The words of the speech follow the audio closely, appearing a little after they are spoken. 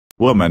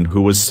woman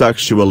who was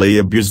sexually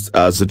abused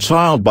as a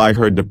child by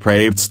her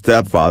depraved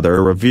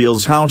stepfather,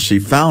 reveals how she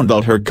found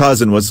out her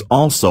cousin was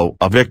also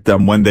a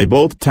victim when they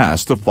both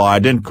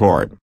testified in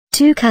court.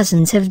 Two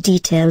cousins have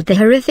detailed the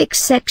horrific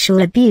sexual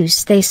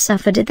abuse they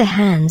suffered at the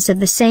hands of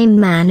the same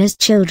man as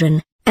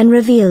children, and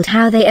revealed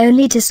how they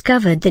only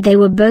discovered that they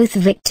were both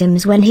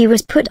victims when he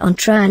was put on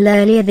trial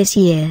earlier this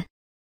year.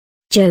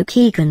 Joe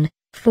Keegan,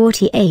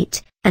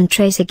 48, and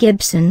Tracy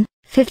Gibson,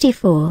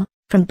 54,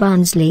 from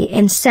Barnsley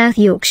in South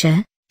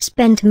Yorkshire,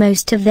 spent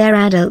most of their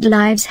adult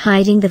lives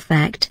hiding the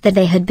fact that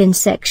they had been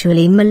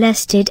sexually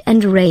molested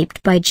and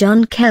raped by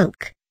John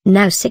Kelk,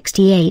 now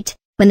 68,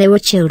 when they were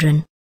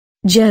children.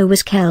 Joe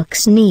was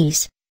Kelk's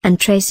niece, and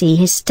Tracy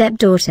his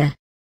stepdaughter.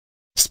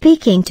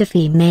 Speaking to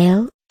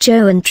Female,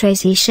 Joe and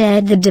Tracy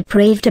shared the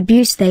depraved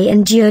abuse they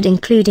endured,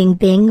 including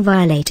being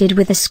violated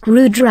with a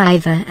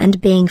screwdriver and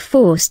being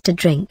forced to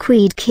drink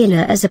weed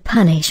killer as a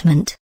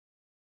punishment.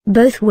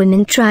 Both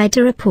women tried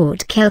to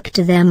report Kelk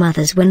to their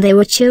mothers when they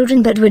were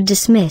children but were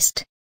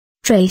dismissed.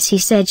 Tracy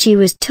said she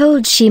was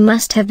told she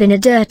must have been a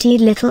dirty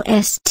little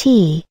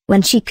st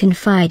when she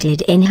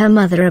confided in her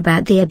mother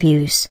about the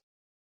abuse.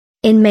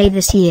 In May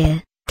this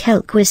year,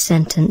 Kelk was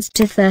sentenced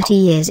to 30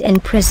 years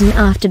in prison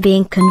after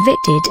being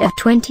convicted of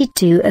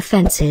 22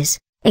 offenses,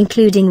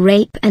 including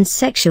rape and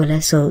sexual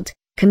assault,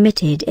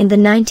 committed in the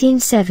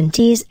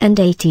 1970s and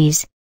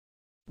 80s.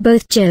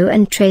 Both Joe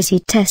and Tracy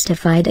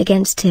testified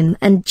against him,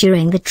 and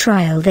during the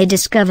trial they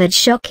discovered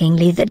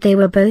shockingly that they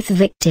were both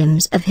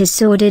victims of his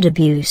sordid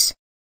abuse.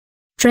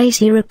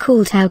 Tracy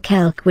recalled how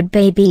Kelk would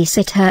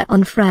babysit her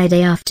on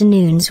Friday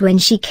afternoons when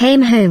she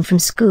came home from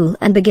school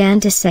and began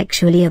to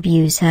sexually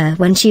abuse her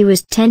when she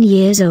was 10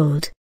 years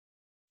old.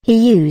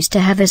 He used to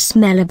have a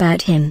smell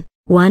about him,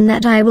 one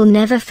that I will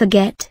never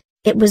forget.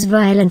 It was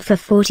violent for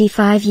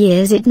 45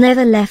 years. It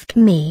never left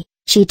me,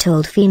 she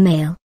told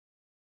Female.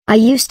 I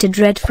used to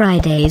dread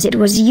Fridays. It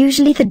was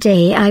usually the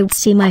day I would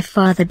see my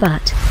father,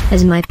 but,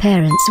 as my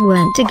parents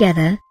weren't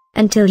together,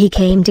 until he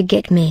came to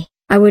get me,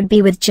 I would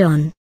be with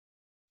John.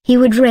 He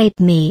would rape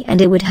me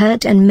and it would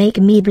hurt and make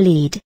me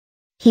bleed.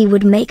 He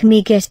would make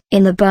me get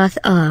in the bath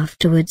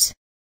afterwards.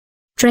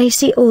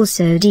 Tracy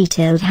also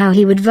detailed how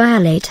he would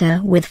violate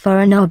her with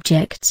foreign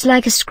objects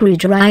like a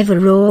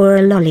screwdriver or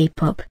a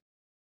lollipop.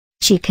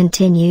 She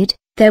continued,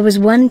 "There was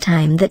one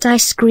time that I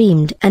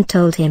screamed and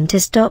told him to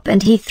stop,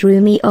 and he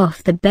threw me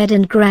off the bed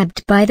and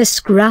grabbed by the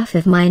scruff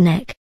of my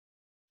neck.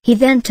 He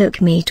then took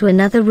me to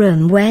another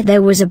room where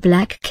there was a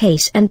black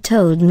case and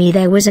told me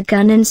there was a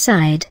gun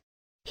inside.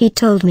 He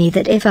told me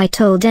that if I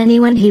told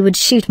anyone he would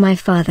shoot my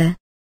father.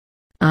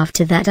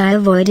 After that I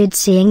avoided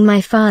seeing my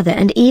father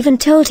and even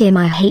told him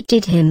I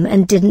hated him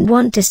and didn't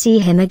want to see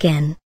him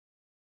again.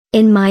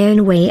 In my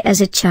own way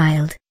as a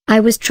child, I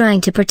was trying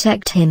to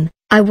protect him.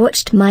 I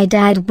watched my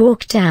dad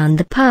walk down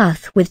the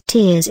path with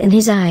tears in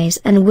his eyes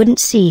and wouldn't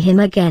see him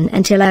again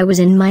until I was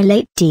in my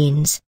late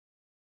teens."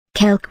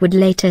 Kelk would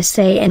later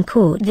say in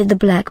court that the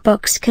black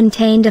box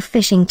contained a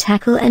fishing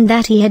tackle and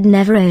that he had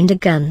never owned a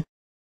gun.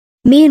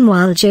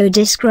 Meanwhile, Joe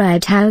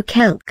described how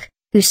Kelk,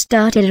 who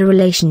started a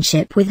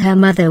relationship with her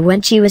mother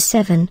when she was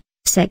 7,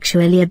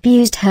 sexually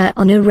abused her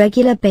on a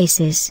regular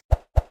basis.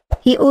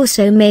 He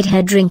also made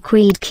her drink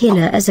weed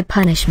killer as a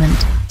punishment,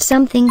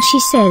 something she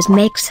says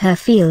makes her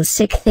feel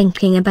sick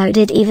thinking about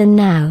it even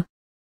now.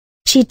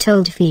 She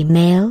told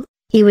Female,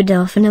 "He would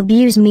often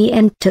abuse me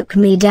and took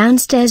me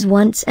downstairs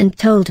once and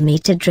told me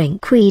to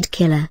drink weed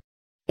killer.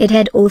 It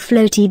had all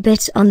floaty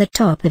bits on the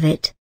top of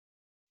it.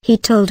 He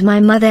told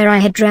my mother I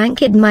had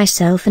drank it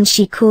myself and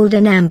she called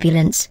an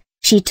ambulance.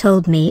 She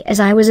told me as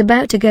I was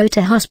about to go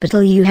to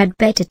hospital, you had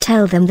better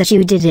tell them that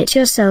you did it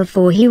yourself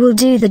or he will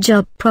do the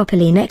job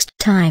properly next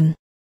time."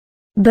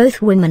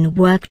 Both women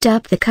worked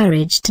up the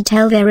courage to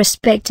tell their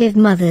respective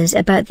mothers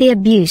about the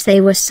abuse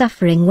they were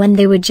suffering when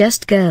they were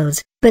just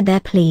girls, but their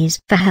pleas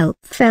for help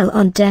fell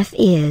on deaf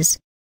ears.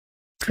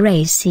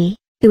 Tracy,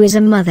 who is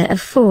a mother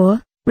of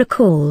 4,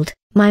 recalled,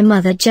 "My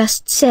mother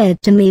just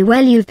said to me,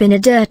 'Well, you've been a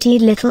dirty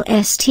little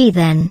st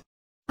then.'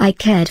 I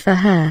cared for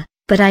her,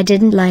 but I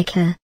didn't like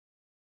her.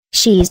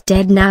 She's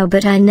dead now,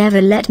 but I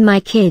never let my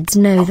kids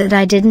know that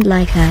I didn't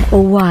like her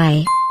or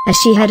why, as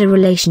she had a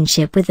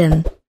relationship with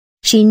them.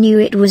 She knew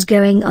it was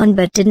going on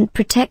but didn't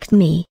protect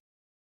me."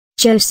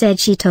 Joe said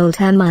she told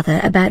her mother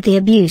about the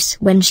abuse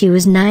when she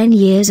was 9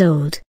 years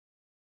old.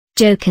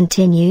 Joe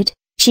continued,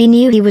 "She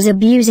knew he was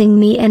abusing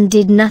me and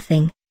did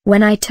nothing.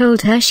 When I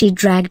told her, she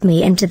dragged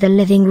me into the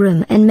living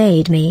room and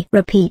made me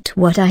repeat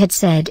what I had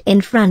said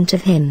in front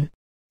of him.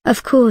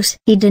 Of course,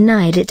 he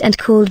denied it and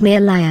called me a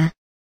liar.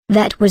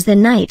 That was the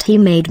night he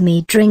made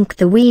me drink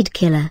the weed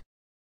killer.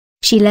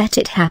 She let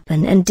it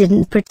happen and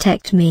didn't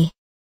protect me.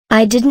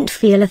 I didn't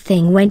feel a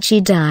thing when she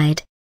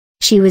died.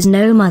 She was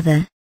no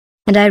mother.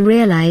 And I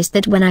realized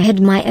that when I had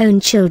my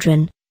own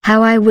children,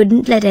 how I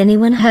wouldn't let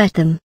anyone hurt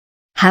them.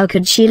 How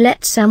could she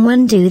let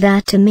someone do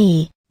that to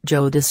me?"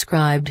 Joe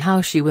described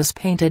how she was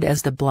painted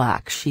as the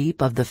black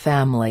sheep of the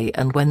family,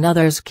 and when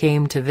others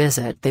came to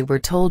visit they were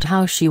told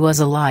how she was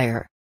a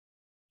liar.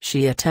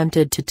 She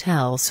attempted to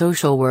tell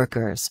social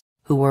workers,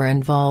 who were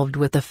involved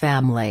with the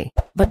family,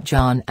 but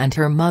John and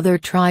her mother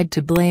tried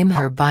to blame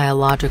her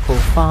biological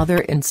father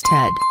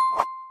instead.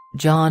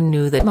 John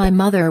knew that my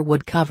mother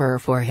would cover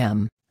for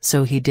him,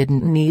 so he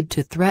didn't need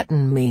to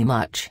threaten me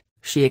much,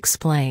 she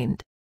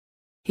explained.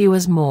 He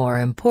was more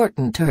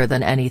important to her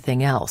than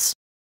anything else.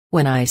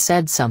 When I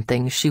said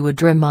something, she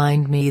would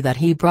remind me that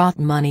he brought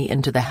money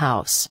into the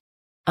house.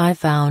 I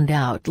found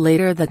out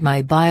later that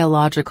my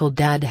biological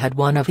dad had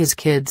one of his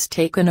kids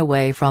taken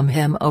away from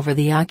him over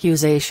the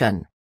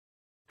accusation.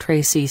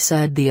 Tracy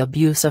said the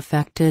abuse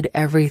affected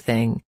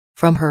everything,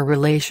 from her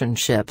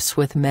relationships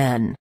with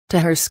men, to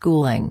her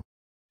schooling.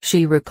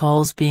 She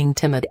recalls being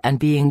timid and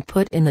being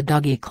put in the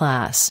Dougie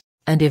class,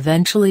 and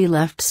eventually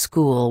left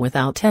school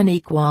without any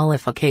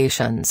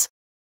qualifications.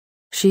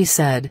 She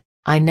said,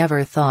 "I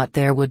never thought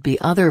there would be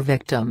other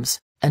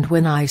victims, and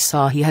when I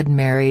saw he had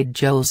married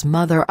Joe's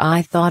mother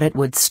I thought it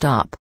would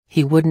stop,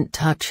 he wouldn't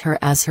touch her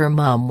as her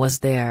mom was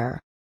there."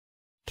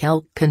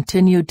 Kelk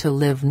continued to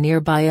live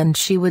nearby and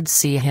she would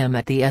see him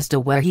at the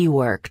Asda where he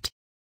worked.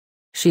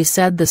 She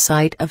said the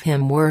sight of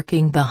him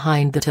working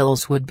behind the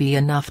tills would be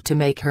enough to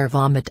make her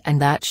vomit and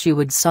that she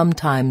would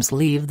sometimes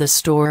leave the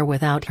store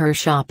without her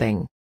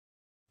shopping.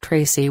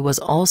 Tracy was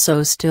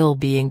also still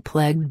being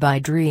plagued by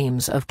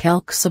dreams of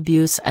Kelk's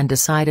abuse and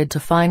decided to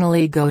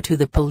finally go to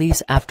the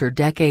police after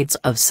decades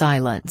of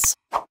silence.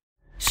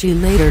 She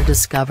later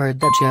discovered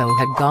that Joe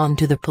had gone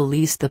to the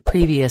police the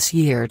previous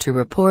year to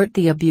report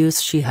the abuse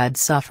she had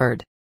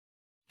suffered.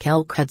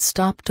 Kelk had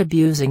stopped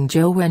abusing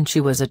Joe when she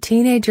was a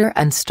teenager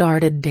and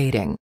started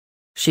dating.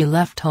 She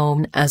left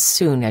home as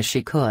soon as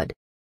she could.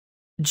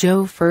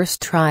 Joe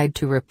first tried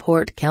to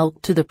report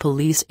Kelk to the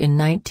police in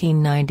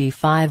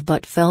 1995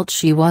 but felt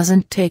she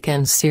wasn't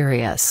taken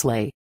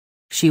seriously.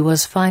 She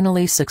was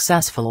finally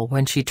successful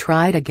when she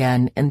tried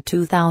again in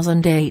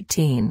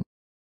 2018.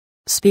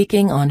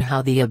 Speaking on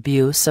how the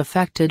abuse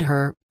affected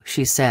her,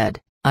 she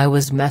said, "I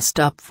was messed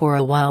up for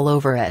a while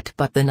over it,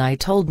 but then I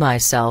told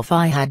myself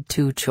I had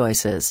two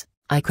choices.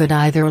 I could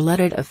either let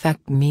it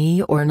affect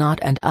me or not,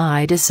 and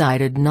I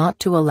decided not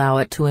to allow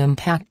it to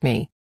impact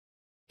me.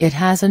 It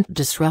hasn't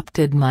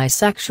disrupted my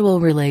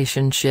sexual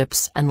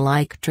relationships, and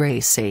like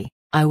Tracy,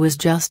 I was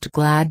just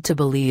glad to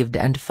believed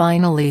and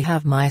finally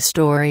have my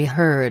story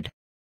heard.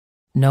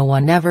 No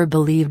one ever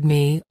believed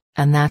me,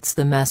 and that's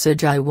the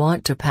message I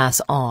want to pass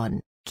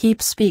on.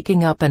 Keep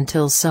speaking up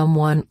until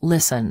someone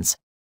listens.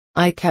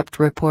 I kept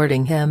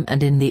reporting him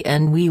and in the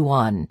end we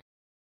won."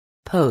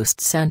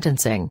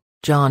 Post-sentencing,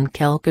 John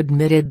Kelk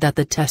admitted that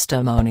the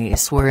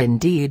testimonies were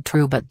indeed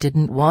true but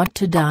didn't want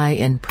to die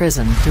in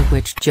prison, to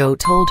which Joe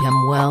told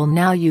him, "Well,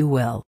 now you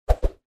will."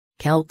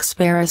 Kelk's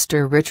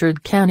barrister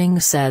Richard Canning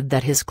said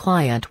that his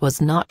client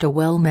was not a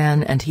well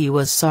man and he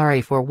was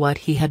sorry for what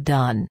he had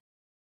done.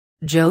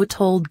 Joe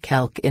told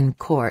Kelk in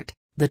court,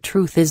 "The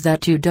truth is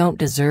that you don't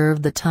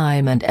deserve the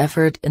time and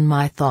effort in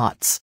my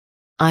thoughts.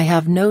 I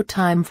have no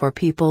time for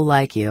people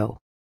like you."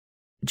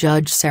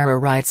 Judge Sarah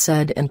Wright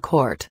said in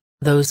court,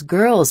 "Those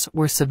girls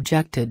were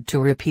subjected to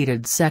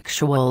repeated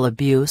sexual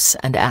abuse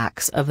and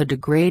acts of a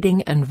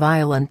degrading and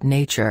violent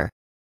nature.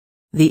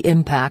 The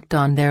impact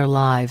on their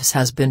lives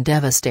has been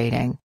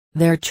devastating.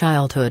 Their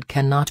childhood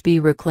cannot be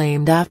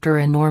reclaimed after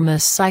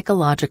enormous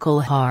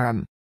psychological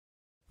harm."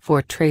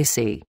 For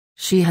Tracy,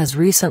 she has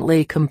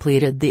recently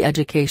completed the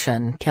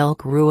education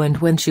Kelk ruined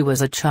when she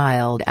was a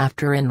child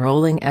after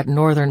enrolling at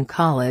Northern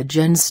College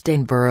in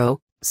Stainborough,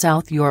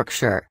 South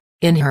Yorkshire,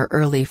 in her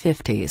early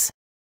 50s.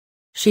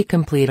 She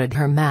completed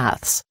her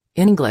maths,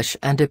 English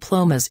and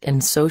diplomas in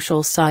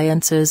social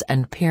sciences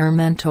and peer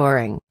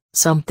mentoring,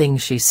 something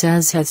she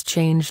says has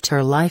changed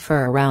her life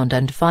around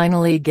and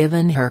finally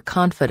given her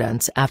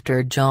confidence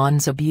after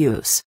John's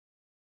abuse.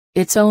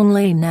 "It's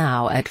only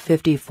now at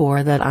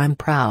 54 that I'm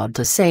proud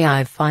to say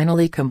I've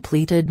finally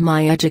completed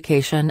my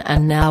education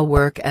and now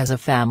work as a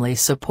family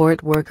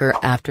support worker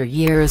after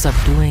years of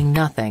doing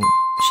nothing,"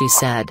 she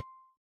said.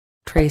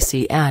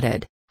 Tracy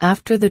added,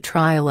 "After the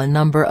trial a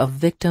number of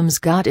victims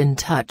got in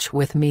touch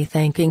with me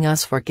thanking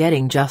us for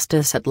getting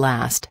justice at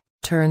last.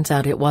 Turns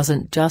out it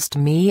wasn't just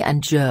me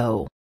and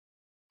Joe.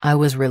 I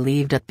was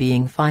relieved at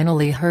being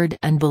finally heard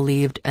and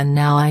believed, and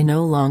now I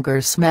no longer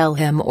smell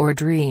him or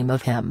dream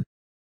of him.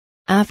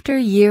 After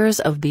years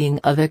of being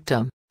a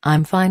victim,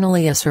 I'm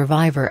finally a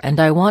survivor, and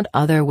I want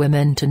other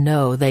women to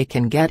know they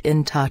can get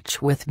in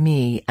touch with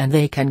me and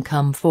they can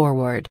come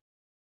forward.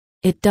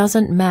 It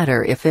doesn't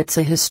matter if it's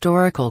a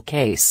historical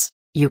case.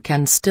 You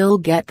can still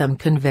get them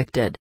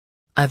convicted.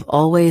 I've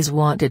always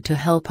wanted to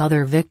help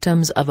other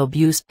victims of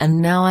abuse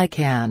and now I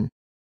can."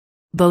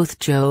 Both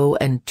Joe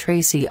and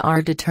Tracy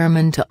are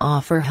determined to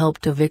offer help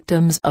to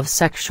victims of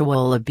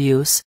sexual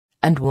abuse,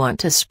 and want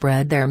to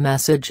spread their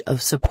message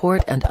of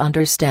support and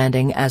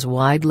understanding as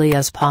widely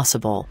as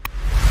possible.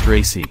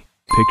 Tracy,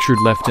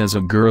 pictured left as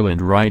a girl in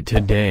Right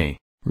Today,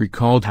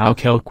 recalled how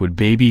Kelk would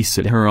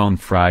babysit her on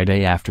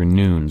Friday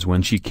afternoons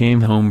when she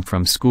came home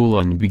from school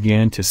and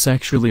began to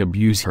sexually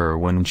abuse her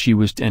when she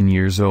was 10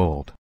 years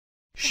old.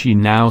 She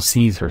now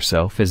sees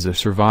herself as a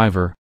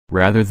survivor,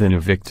 rather than a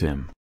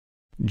victim.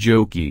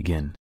 Joe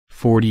Keegan,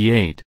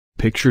 48,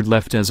 pictured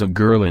left as a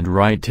girl and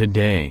right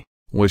today,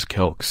 was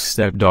Kelk's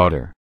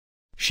stepdaughter.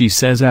 She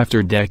says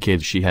after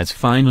decades she has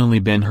finally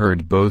been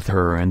heard. Both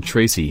her and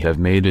Tracy have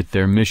made it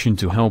their mission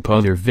to help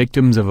other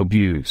victims of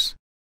abuse.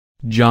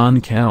 John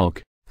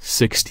Kelk,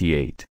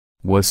 68,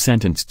 was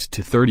sentenced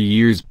to 30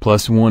 years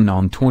plus 1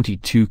 on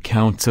 22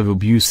 counts of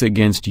abuse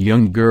against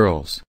young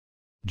girls.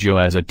 Jo,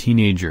 as a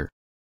teenager,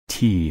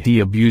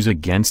 the abuse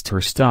against her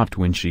stopped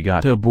when she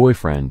got a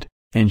boyfriend,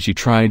 and she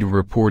tried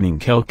reporting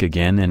Kelk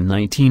again in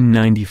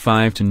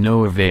 1995 to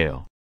no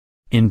avail.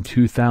 In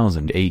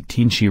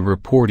 2018 she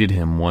reported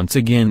him once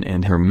again,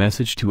 and her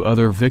message to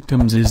other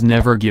victims is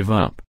never give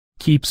up,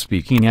 keep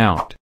speaking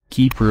out,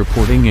 keep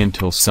reporting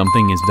until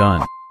something is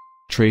done.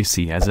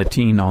 Tracy, as a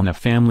teen on a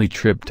family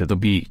trip to the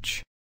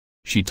beach.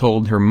 She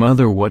told her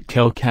mother what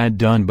Kelk had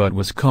done but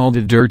was called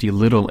a dirty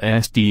little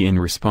SD in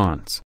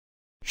response.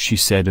 She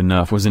said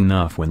enough was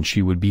enough when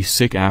she would be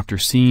sick after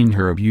seeing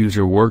her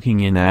abuser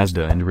working in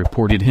Asda and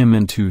reported him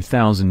in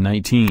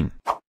 2019.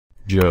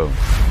 Jo,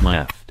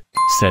 left,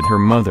 said her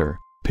mother,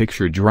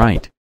 pictured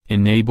right,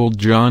 enabled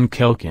John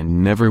Kelk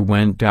and never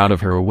went out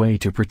of her way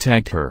to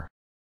protect her.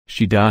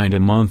 She died a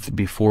month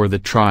before the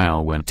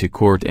trial went to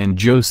court, and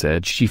Jo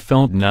said she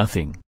felt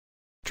nothing.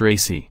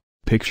 Tracy,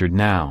 pictured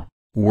now,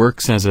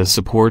 works as a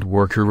support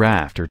worker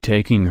after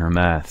taking her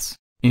maths,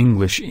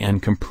 English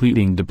and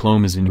completing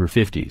diplomas in her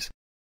 50s.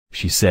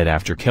 She said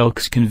after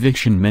Kelk's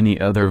conviction many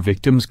other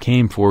victims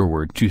came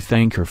forward to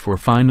thank her for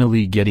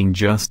finally getting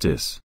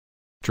justice.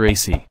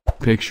 Tracy,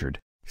 pictured,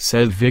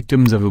 said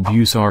victims of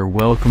abuse are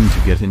welcome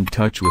to get in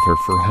touch with her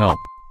for help,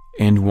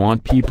 and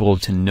want people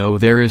to know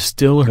there is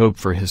still hope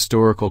for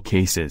historical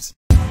cases.